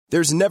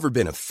There's never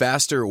been a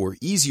faster or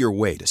easier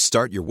way to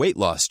start your weight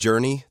loss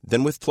journey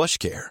than with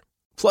PlushCare.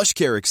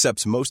 PlushCare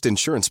accepts most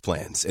insurance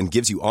plans and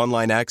gives you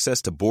online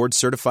access to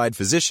board-certified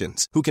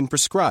physicians who can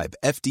prescribe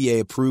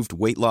FDA-approved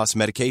weight loss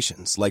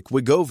medications like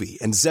Wegovy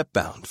and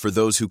Zepbound for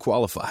those who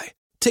qualify.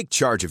 Take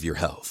charge of your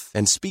health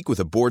and speak with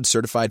a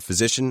board-certified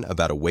physician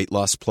about a weight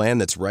loss plan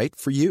that's right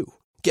for you.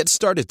 Get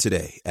started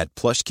today at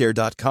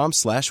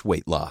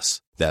plushcare.com/weight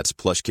loss. That's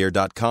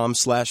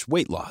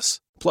plushcare.com/weight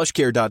loss.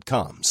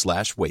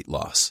 plushcare.com/weight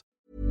loss.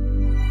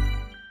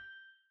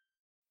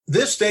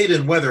 This Date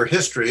in Weather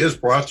History is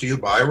brought to you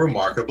by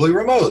Remarkably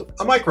Remote,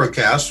 a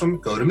microcast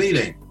from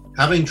GoToMeeting.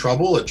 Having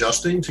trouble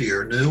adjusting to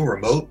your new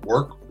remote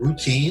work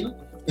routine?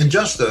 In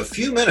just a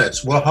few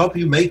minutes, we'll help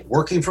you make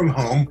working from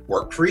home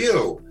work for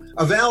you.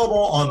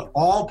 Available on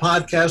all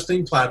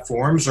podcasting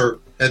platforms, or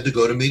head to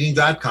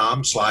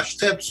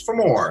gotomeeting.com/tips for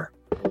more.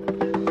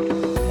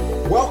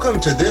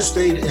 Welcome to This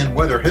Date in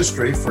Weather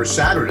History for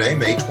Saturday,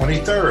 May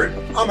 23rd.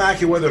 I'm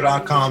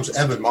AccuWeather.com's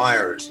Evan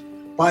Myers.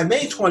 By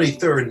May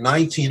 23rd,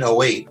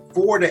 1908,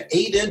 4 to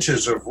 8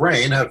 inches of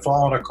rain had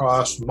fallen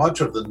across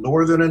much of the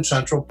northern and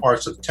central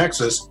parts of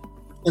Texas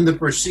in the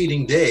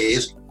preceding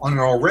days on an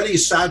already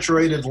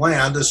saturated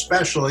land,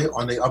 especially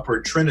on the upper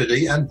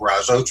Trinity and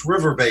Brazos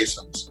River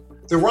basins.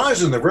 The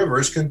rise in the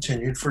rivers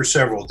continued for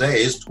several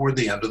days toward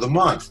the end of the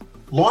month.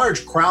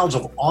 Large crowds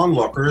of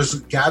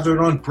onlookers gathered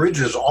on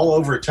bridges all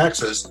over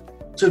Texas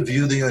to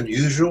view the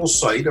unusual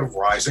sight of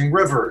rising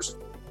rivers.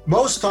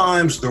 Most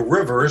times the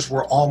rivers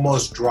were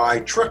almost dry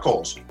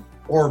trickles,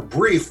 or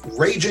brief,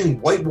 raging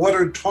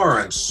whitewater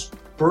torrents,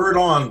 spurred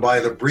on by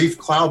the brief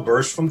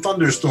cloudbursts from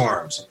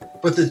thunderstorms.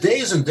 But the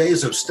days and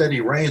days of steady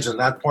rains in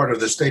that part of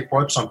the state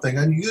brought something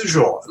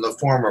unusual in the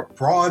form of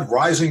broad,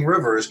 rising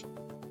rivers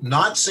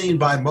not seen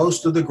by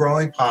most of the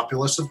growing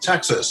populace of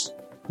Texas.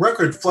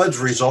 Record floods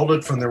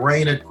resulted from the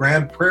rain at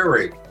Grand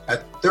Prairie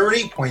at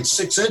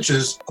 30.6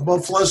 inches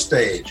above flood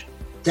stage,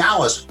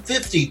 Dallas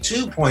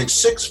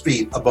 52.6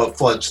 feet above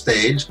flood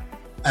stage,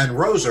 and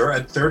Roser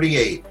at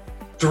 38.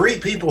 3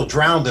 people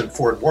drowned in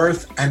Fort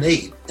Worth and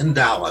 8 in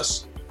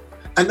Dallas.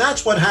 And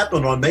that's what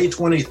happened on May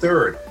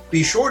 23rd.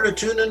 Be sure to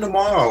tune in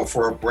tomorrow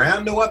for a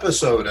brand new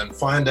episode and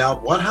find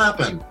out what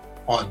happened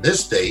on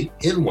this date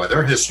in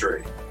weather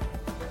history.